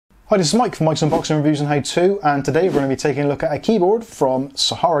Hi, this is Mike from Mike's Unboxing Reviews and How To, and today we're going to be taking a look at a keyboard from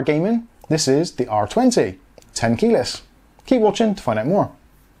SaharaGaming. This is the R20, 10 keyless. Keep watching to find out more.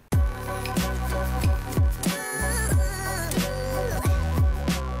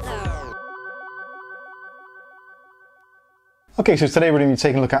 Okay, so today we're going to be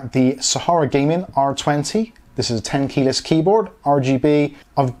taking a look at the SaharaGaming R20. This is a 10 keyless keyboard, RGB.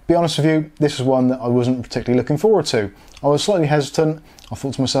 I'll be honest with you, this is one that I wasn't particularly looking forward to. I was slightly hesitant. I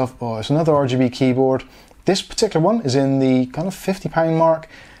thought to myself, oh, it's another RGB keyboard. This particular one is in the kind of £50 mark,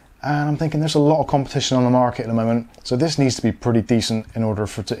 and I'm thinking there's a lot of competition on the market at the moment, so this needs to be pretty decent in order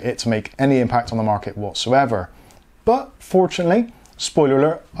for it to make any impact on the market whatsoever. But fortunately, spoiler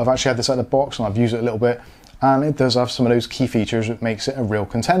alert, I've actually had this out of the box and I've used it a little bit, and it does have some of those key features that makes it a real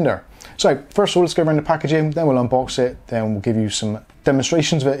contender. So first of all, let's go around the packaging, then we'll unbox it, then we'll give you some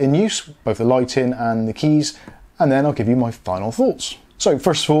demonstrations of it in use, both the lighting and the keys, and then I'll give you my final thoughts. So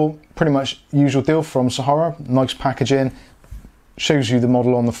first of all, pretty much usual deal from Sahara, nice packaging, shows you the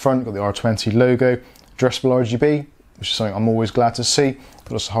model on the front, got the R20 logo, addressable RGB, which is something I'm always glad to see,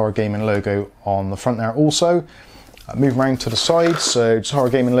 got a SaharaGaming logo on the front there also. Move around to the side, so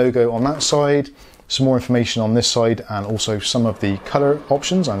SaharaGaming logo on that side, some more information on this side, and also some of the color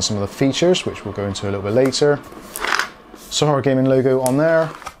options and some of the features, which we'll go into a little bit later. SaharaGaming logo on there,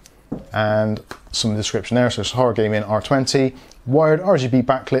 and some description there. So SaharaGaming R20, wired RGB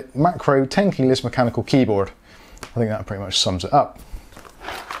backlit macro 10 keyless mechanical keyboard. I think that pretty much sums it up.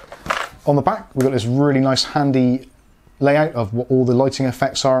 On the back, we've got this really nice handy layout of what all the lighting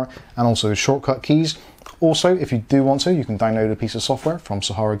effects are, and also the shortcut keys. Also, if you do want to, you can download a piece of software from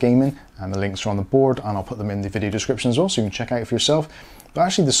SaharaGaming, and the links are on the board, and I'll put them in the video description as well, so you can check out for yourself. But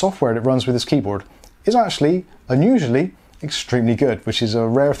actually, the software that runs with this keyboard is actually, unusually, extremely good, which is a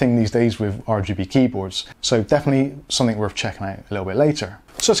rare thing these days with RGB keyboards. So definitely something worth checking out a little bit later.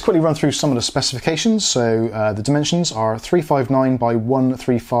 So let's quickly run through some of the specifications. So the dimensions are 359 by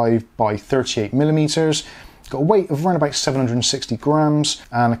 135 by 38 millimeters. Got a weight of around about 760 grams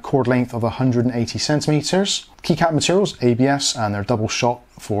and a chord length of 180 centimeters. Keycap materials, ABS, and they're double shot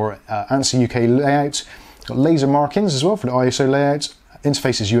for ANSI UK layout. Got laser markings as well for the ISO layout.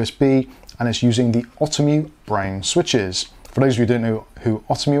 Interface is USB, and it's using the Outemu brown switches. For those of you who don't know who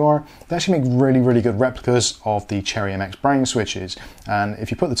Outemu are, they actually make really good replicas of the Cherry MX brown switches. And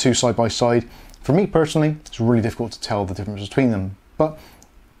if you put the two side by side, for me personally, it's really difficult to tell the difference between them. But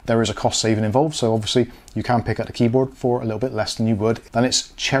there is a cost saving involved, so obviously you can pick up the keyboard for a little bit less than you would than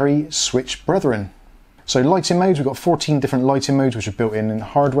its Cherry switch brethren. So lighting modes, we've got 14 different lighting modes which are built in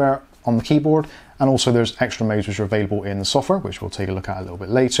hardware on the keyboard, and also there's extra modes which are available in the software, which we'll take a look at a little bit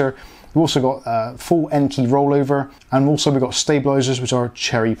later. We've also got full N key rollover, and also we've got stabilizers which are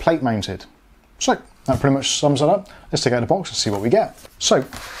Cherry plate mounted. So that pretty much sums it up. Let's take out the box and see what we get. So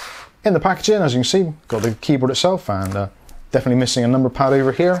in the packaging, as you can see, got the keyboard itself, and definitely missing a number pad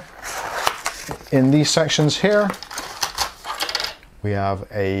over here. In these sections here, we have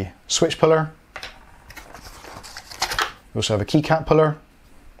a switch puller. We also have a keycap puller.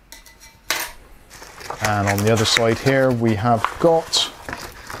 And on the other side here, we have got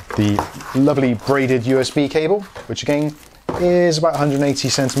the lovely braided USB cable, which again is about 180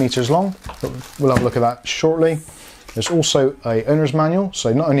 centimeters long. But we'll have a look at that shortly. There's also a owner's manual.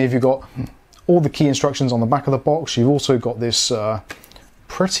 So not only have you got all the key instructions on the back of the box, you've also got this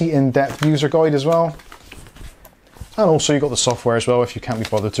pretty in-depth user guide as well. And also you've got the software as well if you can't be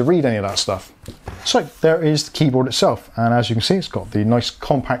bothered to read any of that stuff. So there is the keyboard itself, and as you can see, it's got the nice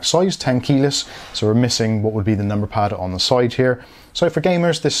compact size, 10 keyless, so we're missing what would be the number pad on the side here. So for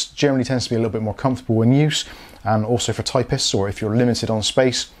gamers, this generally tends to be a little bit more comfortable in use, and also for typists, or if you're limited on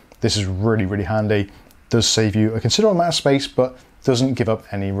space, this is really handy. Does save you a considerable amount of space, but doesn't give up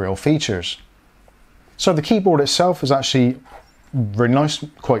any real features. So the keyboard itself is actually very nice,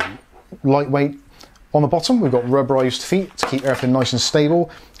 quite lightweight. On the bottom, we've got rubberized feet to keep everything nice and stable.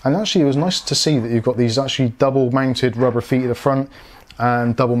 And actually, it was nice to see that you've got these actually double mounted rubber feet at the front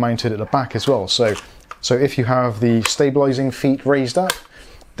and double mounted at the back as well. So if you have the stabilizing feet raised up,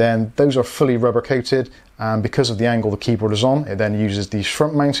 then those are fully rubber coated. And because of the angle the keyboard is on, it then uses these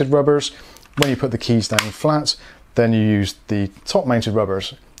front mounted rubbers. When you put the keys down flat, then you use the top mounted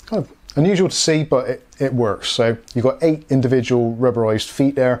rubbers. Kind of unusual to see, but it works. So you've got 8 individual rubberized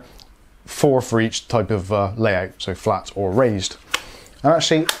feet there, 4 for each type of layout, so flat or raised. And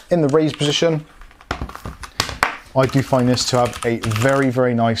actually, in the raised position, I do find this to have a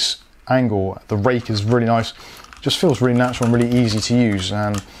very nice angle. The rake is really nice, just feels really natural and really easy to use.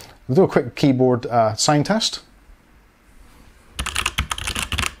 And we'll do a quick keyboard sound test.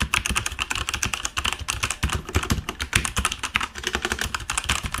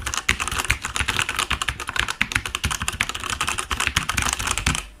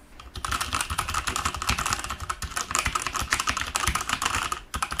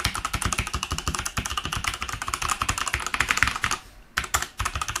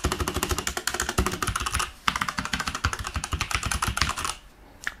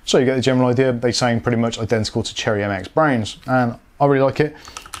 So you get the general idea. They sound pretty much identical to Cherry MX Browns, and I really like it.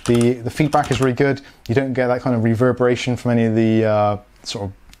 The feedback is really good. You don't get that kind of reverberation from any of the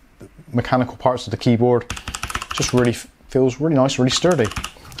sort of mechanical parts of the keyboard. Just really feels really nice, really sturdy.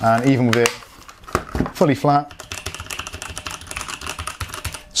 And even with it fully flat,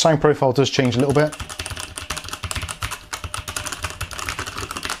 sound profile does change a little bit,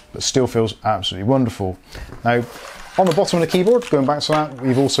 but still feels absolutely wonderful. Now, on the bottom of the keyboard, going back to that,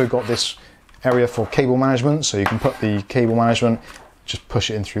 we've also got this area for cable management. So you can put the cable management, just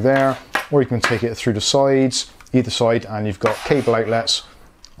push it in through there, or you can take it through the sides, either side, and you've got cable outlets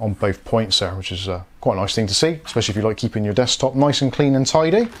on both points there, which is quite a nice thing to see, especially if you like keeping your desktop nice and clean and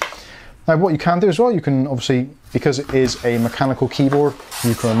tidy. Now what you can do as well, you can obviously, because it is a mechanical keyboard,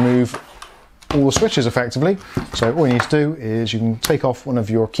 you can remove all the switches effectively. So all you need to do is you can take off one of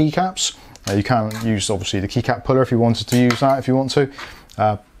your keycaps. You can use obviously the keycap puller if you wanted to use that if you want to,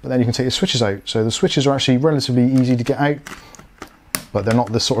 but then you can take the switches out. So the switches are actually relatively easy to get out, but they're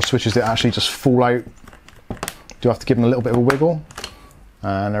not the sort of switches that actually just fall out. You have to give them a little bit of a wiggle.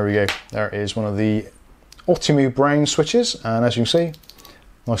 And there we go. There is one of the Outemu brown switches, and as you can see,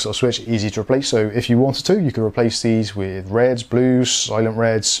 nice little switch, easy to replace. So if you wanted to, you could replace these with reds, blues, silent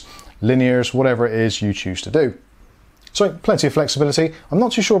reds, linears, whatever it is you choose to do. So plenty of flexibility. I'm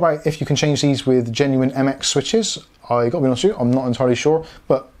not too sure about if you can change these with genuine MX switches. I got to be honest with you, I'm not entirely sure,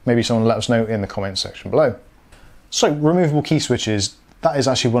 but maybe someone will let us know in the comments section below. So removable key switches, that is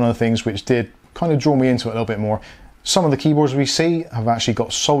actually one of the things which did kind of draw me into it a little bit more. Some of the keyboards we see have actually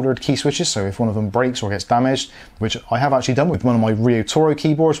got soldered key switches, so if one of them breaks or gets damaged, which I have actually done with one of my Rio Toro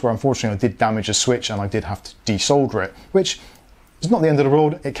keyboards, where unfortunately I did damage a switch and I did have to desolder it, which is not the end of the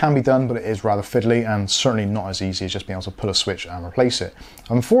world. It can be done, but it is rather fiddly and certainly not as easy as just being able to pull a switch and replace it.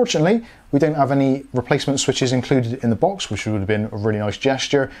 Unfortunately, we don't have any replacement switches included in the box, which would have been a really nice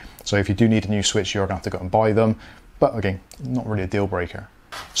gesture. So if you do need a new switch, you're going to have to go and buy them. But again, not really a deal breaker.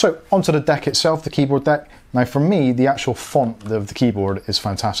 So onto the deck itself, the keyboard deck. Now for me, the actual font of the keyboard is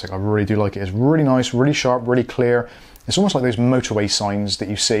fantastic. I really do like it. It's really nice, really sharp, really clear. It's almost like those motorway signs that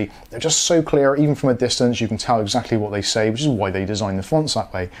you see. They're just so clear, even from a distance, you can tell exactly what they say, which is why they designed the fonts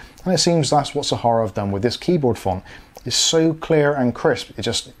that way. And it seems that's what Sahara have done with this keyboard font. It's so clear and crisp. It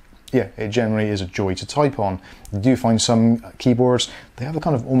just, yeah, it generally is a joy to type on. You do find some keyboards, they have a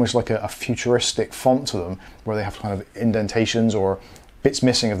kind of almost like a futuristic font to them, where they have kind of indentations or bits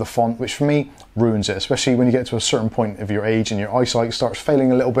missing of the font, which for me ruins it, especially when you get to a certain point of your age and your eyesight starts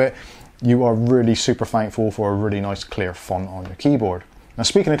failing a little bit. You are really super thankful for a really nice clear font on your keyboard. Now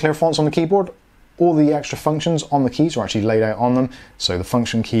speaking of clear fonts on the keyboard, all the extra functions on the keys are actually laid out on them. So the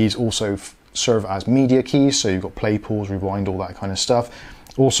function keys also serve as media keys, so you've got play, pause, rewind, all that kind of stuff.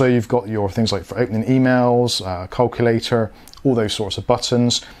 Also you've got your things like for opening emails, calculator, all those sorts of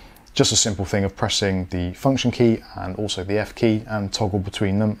buttons. Just a simple thing of pressing the function key and also the F key and toggle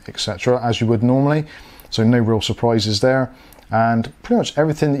between them, etc., as you would normally. So no real surprises there. And pretty much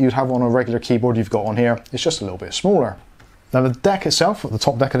everything that you'd have on a regular keyboard you've got on here. It's just a little bit smaller. Now the deck itself, the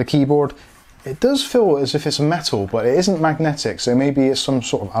top deck of the keyboard, it does feel as if it's metal, but it isn't magnetic, so maybe it's some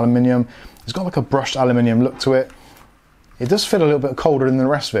sort of aluminium. It's got like a brushed aluminium look to it. It does feel a little bit colder than the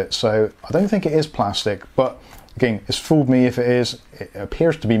rest of it, so I don't think it is plastic, but again, it's fooled me if it is. It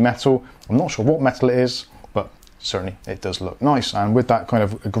appears to be metal. I'm not sure what metal it is, but certainly it does look nice. And with that kind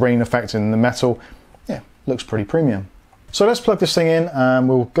of grain effect in the metal, yeah, looks pretty premium. So let's plug this thing in and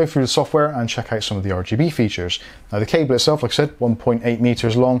we'll go through the software and check out some of the RGB features. Now the cable itself, like I said, 1.8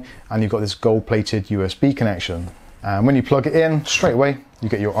 meters long, and you've got this gold plated USB connection. And when you plug it in, straight away, you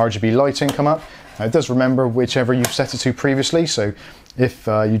get your RGB lighting come up. Now it does remember whichever you've set it to previously, so if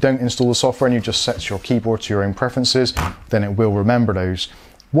you don't install the software and you just set your keyboard to your own preferences, then it will remember those.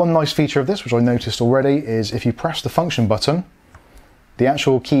 One nice feature of this, which I noticed already, is if you press the function button, the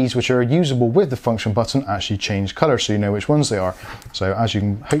actual keys which are usable with the function button actually change colour, so you know which ones they are. So as you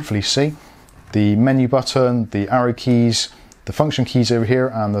can hopefully see, the menu button, the arrow keys, the function keys over here,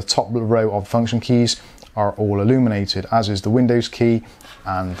 and the top row of function keys are all illuminated, as is the Windows key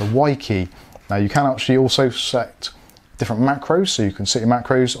and the Y key. Now you can actually also set different macros, so you can set your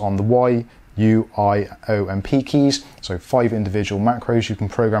macros on the Y, U, I, O and P keys, so 5 individual macros you can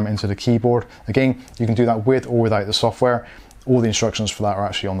program into the keyboard. Again, you can do that with or without the software. All the instructions for that are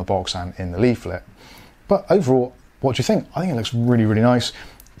actually on the box and in the leaflet. But overall, what do you think? I think it looks really, really nice.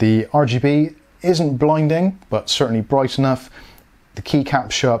 The RGB isn't blinding, but certainly bright enough. The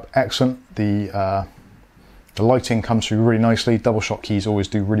keycaps show up excellent. The lighting comes through really nicely. Double shot keys always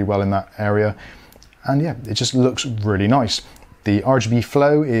do really well in that area. And yeah, it just looks really nice. The RGB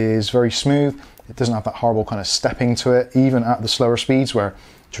flow is very smooth. It doesn't have that horrible kind of stepping to it, even at the slower speeds where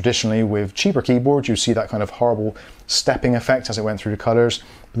Traditionally, with cheaper keyboards, you see that kind of horrible stepping effect as it went through the colours,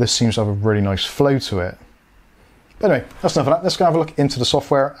 but this seems to have a really nice flow to it. But anyway, that's enough of that. Let's go have a look into the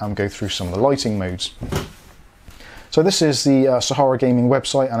software and go through some of the lighting modes. So this is the SaharaGaming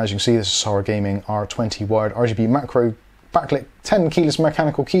website, and as you can see, this is SaharaGaming R20 wired RGB macro backlit 10 keyless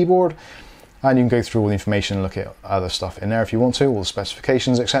mechanical keyboard, and you can go through all the information and look at other stuff in there if you want to, all the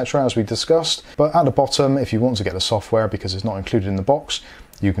specifications, etc., as we discussed. But at the bottom, if you want to get the software, because it's not included in the box,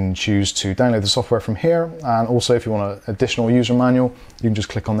 you can choose to download the software from here, and also if you want an additional user manual, you can just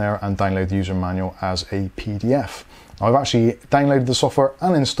click on there and download the user manual as a PDF. Now, I've actually downloaded the software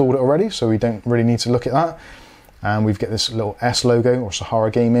and installed it already, so we don't really need to look at that. And we've got this little S logo, or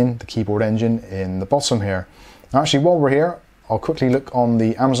SaharaGaming, the keyboard engine, in the bottom here. Now, actually, while we're here, I'll quickly look on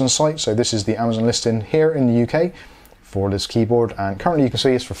the Amazon site. So this is the Amazon listing here in the UK for this keyboard, and currently you can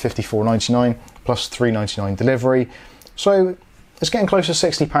see it's for £54.99 plus £3.99 delivery. So it's getting close to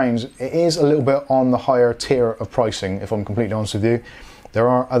 £60. It is a little bit on the higher tier of pricing, if I'm completely honest with you. There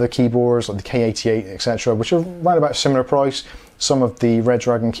are other keyboards like the K88, etc., which are around about a similar price. Some of the Red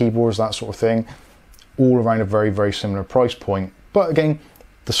Dragon keyboards, that sort of thing, all around a very, very similar price point. But again,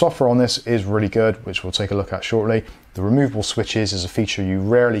 the software on this is really good, which we'll take a look at shortly. The removable switches is a feature you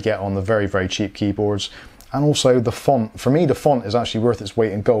rarely get on the very, very cheap keyboards. And also the font. For me, the font is actually worth its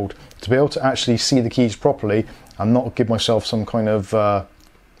weight in gold. To be able to actually see the keys properly and not give myself some kind of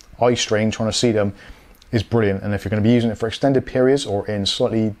eye strain trying to see them is brilliant. And if you're going to be using it for extended periods or in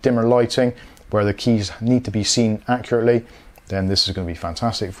slightly dimmer lighting where the keys need to be seen accurately, then this is going to be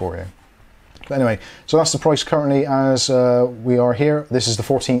fantastic for you. But anyway, so that's the price currently as we are here. This is the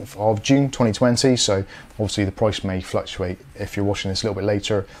 14th of June 2020, so obviously the price may fluctuate if you're watching this a little bit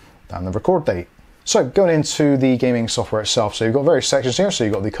later than the record date. So going into the gaming software itself, so you've got various sections here. So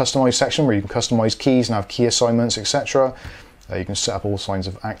you've got the customize section where you can customize keys and have key assignments, etc. You can set up all kinds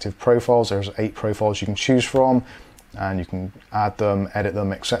of active profiles. There's 8 profiles you can choose from, and you can add them, edit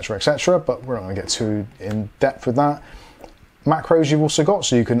them, etc., etc. But we're not going to get too in depth with that. Macros you've also got,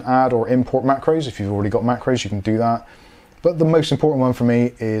 so you can add or import macros. If you've already got macros, you can do that. But the most important one for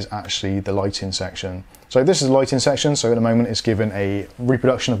me is actually the lighting section. So this is the lighting section, so at the moment it's given a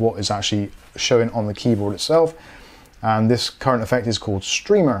reproduction of what is actually showing on the keyboard itself. And this current effect is called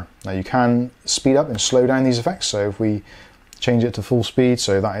Streamer. Now you can speed up and slow down these effects, so if we change it to full speed,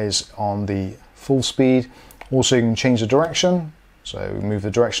 so that is on the full speed. Also you can change the direction, so move the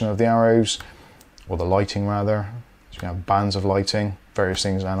direction of the arrows, or the lighting rather. So you can have bands of lighting, various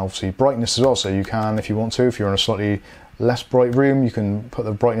things, and obviously brightness as well. So you can, if you want to, if you're in a slightly less bright room, you can put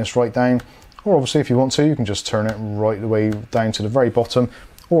the brightness right down. Or obviously if you want to, you can just turn it right the way down to the very bottom.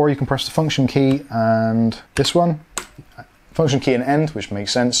 Or you can press the function key and this one, function key and end, which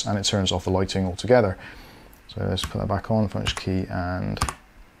makes sense, and it turns off the lighting altogether. So let's put that back on, function key and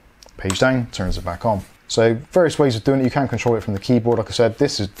page down, turns it back on. So various ways of doing it. You can control it from the keyboard. Like I said,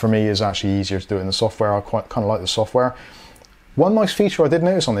 this is, for me, is actually easier to do it in the software. I kind of like the software. One nice feature I did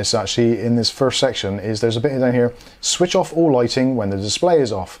notice on this actually in this first section is there's a bit down here, switch off all lighting when the display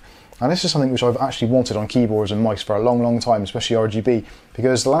is off. And this is something which I've actually wanted on keyboards and mice for a long, long time, especially RGB,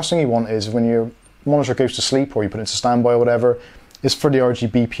 because the last thing you want is when your monitor goes to sleep or you put it to standby or whatever, is for the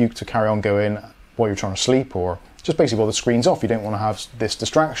RGB puke to carry on going while you're trying to sleep, or just basically while the screen's off. You don't want to have this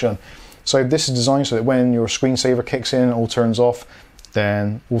distraction. So this is designed so that when your screensaver kicks in and all turns off,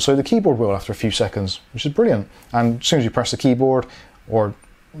 then also the keyboard will after a few seconds, which is brilliant. And as soon as you press the keyboard or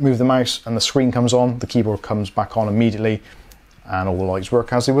move the mouse and the screen comes on, the keyboard comes back on immediately and all the lights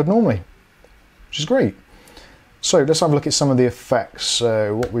work as they would normally, which is great. So let's have a look at some of the effects.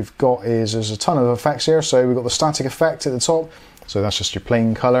 So what we've got is there's a ton of effects here. So we've got the static effect at the top. So that's just your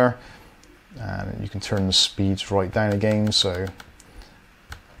plain color. And you can turn the speeds right down again. So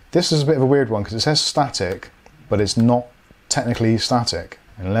this is a bit of a weird one because it says static, but it's not technically static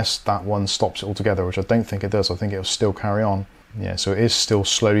unless that one stops it altogether, which I don't think it does. I think it'll still carry on. Yeah, so it is still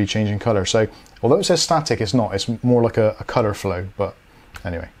slowly changing color. So although it says static, it's not. It's more like a color flow. But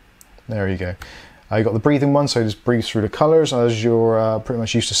anyway, there you go. You've got the breathing one, so it just breathes through the colors as you're pretty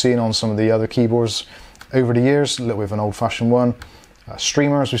much used to seeing on some of the other keyboards over the years. A little bit of an old-fashioned one.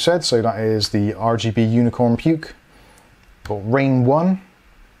 Streamer, as we said, so that is the RGB Unicorn Puke. Got Rain 1,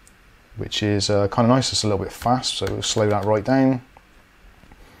 which is kind of nice. It's a little bit fast, so we'll slow that right down.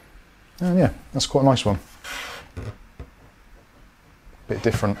 And yeah, that's quite a nice one. Bit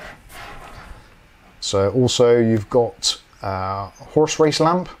different. So also you've got Horse Race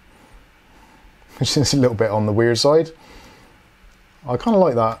Lamp, which is a little bit on the weird side. I kind of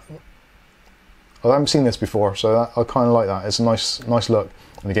like that. I haven't seen this before, so I kind of like that. It's a nice look.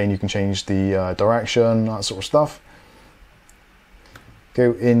 And again, you can change the direction, that sort of stuff.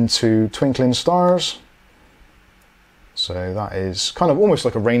 go into twinkling stars. So that is kind of almost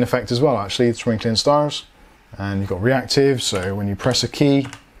like a rain effect as well, actually, the twinkling stars. And you've got reactive, so when you press a key,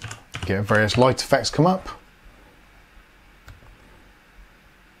 you get various light effects come up.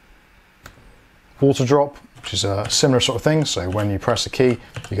 Water drop, which is a similar sort of thing, so when you press a key,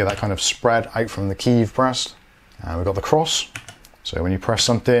 you get that kind of spread out from the key you've pressed. And we've got the cross, so when you press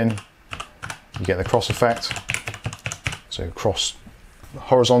something, you get the cross effect. So cross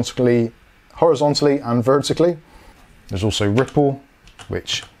horizontally and vertically. There's also ripple,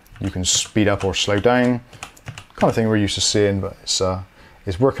 which you can speed up or slow down. Kind of thing we're used to seeing, but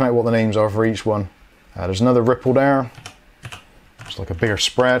it's working out what the names are for each one. There's another ripple there. It's like a bigger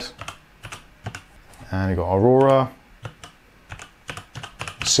spread. And you've got Aurora.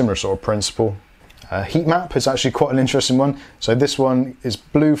 Similar sort of principle. Heat map is actually quite an interesting one. So this one is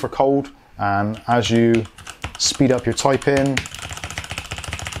blue for cold, and as you speed up your typing,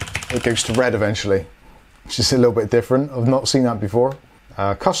 it goes to red eventually, which is a little bit different. I've not seen that before.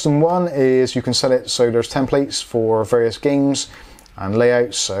 Custom one is you can set it so there's templates for various games and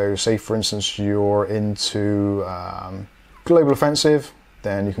layouts. So say for instance you're into Global Offensive,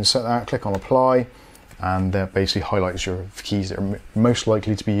 then you can set that, click on apply, and that basically highlights your keys that are most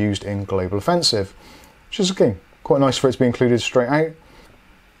likely to be used in Global Offensive, which is again quite nice for it to be included straight out.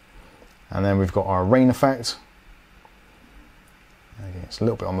 And then we've got our rain effect. Again, it's a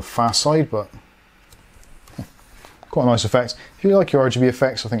little bit on the fast side, but quite a nice effect. If you like your RGB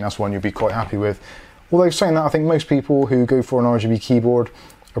effects, I think that's one you'll be quite happy with. Although saying that, I think most people who go for an RGB keyboard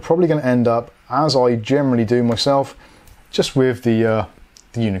are probably going to end up, as I generally do myself, just with the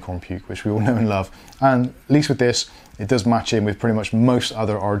unicorn puke, which we all know and love. And at least with this, it does match in with pretty much most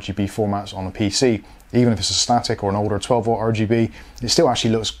other RGB formats on a PC. Even if it's a static or an older 12-volt RGB, it still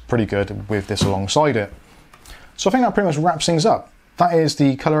actually looks pretty good with this alongside it. So I think that pretty much wraps things up. That is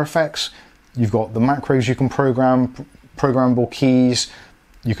the color effects. You've got the macros you can program, programmable keys.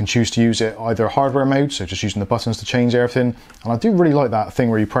 You can choose to use it either hardware mode, so just using the buttons to change everything. And I do really like that thing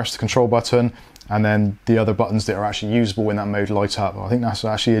where you press the control button and then the other buttons that are actually usable in that mode light up. I think that's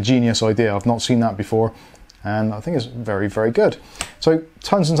actually a genius idea. I've not seen that before, and I think it's very, very good. So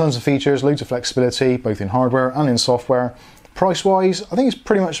tons and tons of features, loads of flexibility, both in hardware and in software. Price-wise, I think it's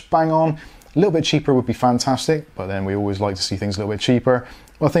pretty much bang on. A little bit cheaper would be fantastic, but then we always like to see things a little bit cheaper.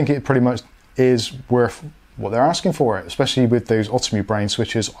 But I think it pretty much is worth what they're asking for it, especially with those Outemu brown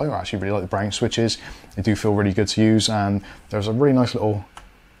switches. I actually really like the brown switches. They do feel really good to use, and there's a really nice little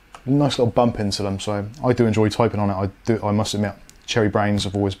bump into them, so I do enjoy typing on it. I must admit, cherry browns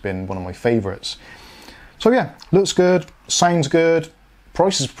have always been one of my favourites. So yeah, looks good, sounds good,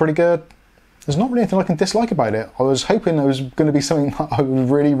 price is pretty good. There's not really anything I can dislike about it. I was hoping there was going to be something that I would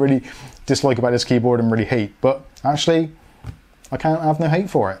really, really dislike about this keyboard and really hate, but actually, I can't have no hate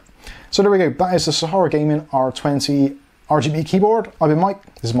for it. So there we go, that is the SaharaGaming R20 RGB keyboard. I've been Mike,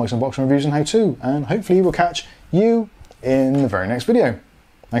 this is Mike's Unboxing Reviews and How To, and hopefully we'll catch you in the very next video.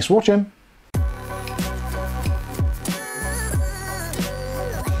 Thanks for watching.